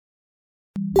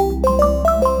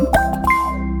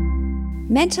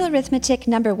Mental arithmetic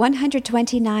number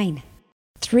 129.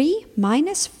 3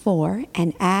 minus 4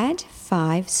 and add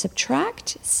 5,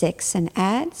 subtract 6 and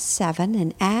add 7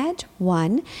 and add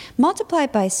 1, multiply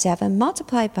by 7,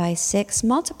 multiply by 6,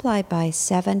 multiply by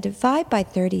 7, divide by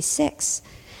 36.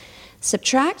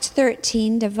 Subtract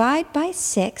 13, divide by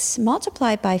 6,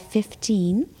 multiply by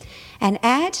 15, and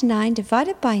add 9,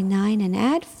 divided by 9, and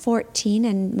add 14,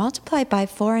 and multiply by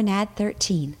 4, and add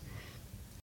 13.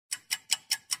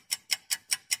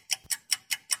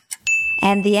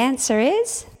 And the answer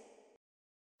is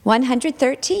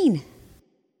 113.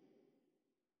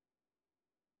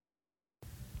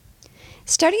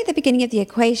 Starting at the beginning of the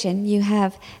equation, you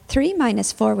have 3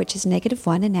 minus 4, which is negative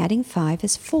 1, and adding 5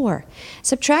 is 4.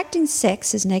 Subtracting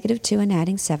 6 is negative 2, and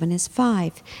adding 7 is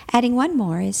 5. Adding 1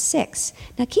 more is 6.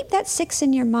 Now keep that 6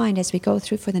 in your mind as we go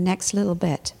through for the next little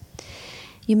bit.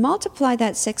 You multiply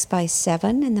that 6 by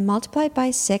 7, and then multiply it by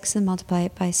 6, and multiply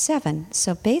it by 7.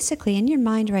 So basically, in your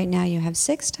mind right now, you have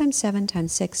 6 times 7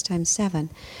 times 6 times 7.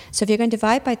 So if you're going to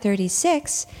divide by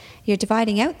 36, you're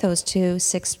dividing out those two,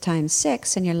 6 times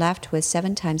 6, and you're left with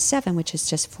 7 times 7, which is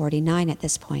just 49 at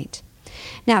this point.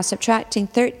 Now, subtracting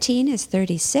 13 is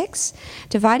 36,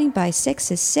 dividing by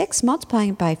 6 is 6,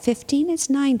 multiplying by 15 is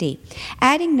 90,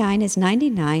 adding 9 is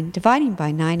 99, dividing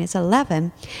by 9 is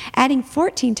 11, adding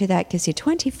 14 to that gives you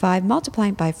 25,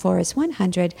 multiplying by 4 is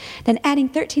 100, then adding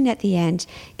 13 at the end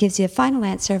gives you a final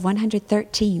answer of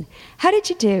 113. How did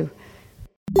you do?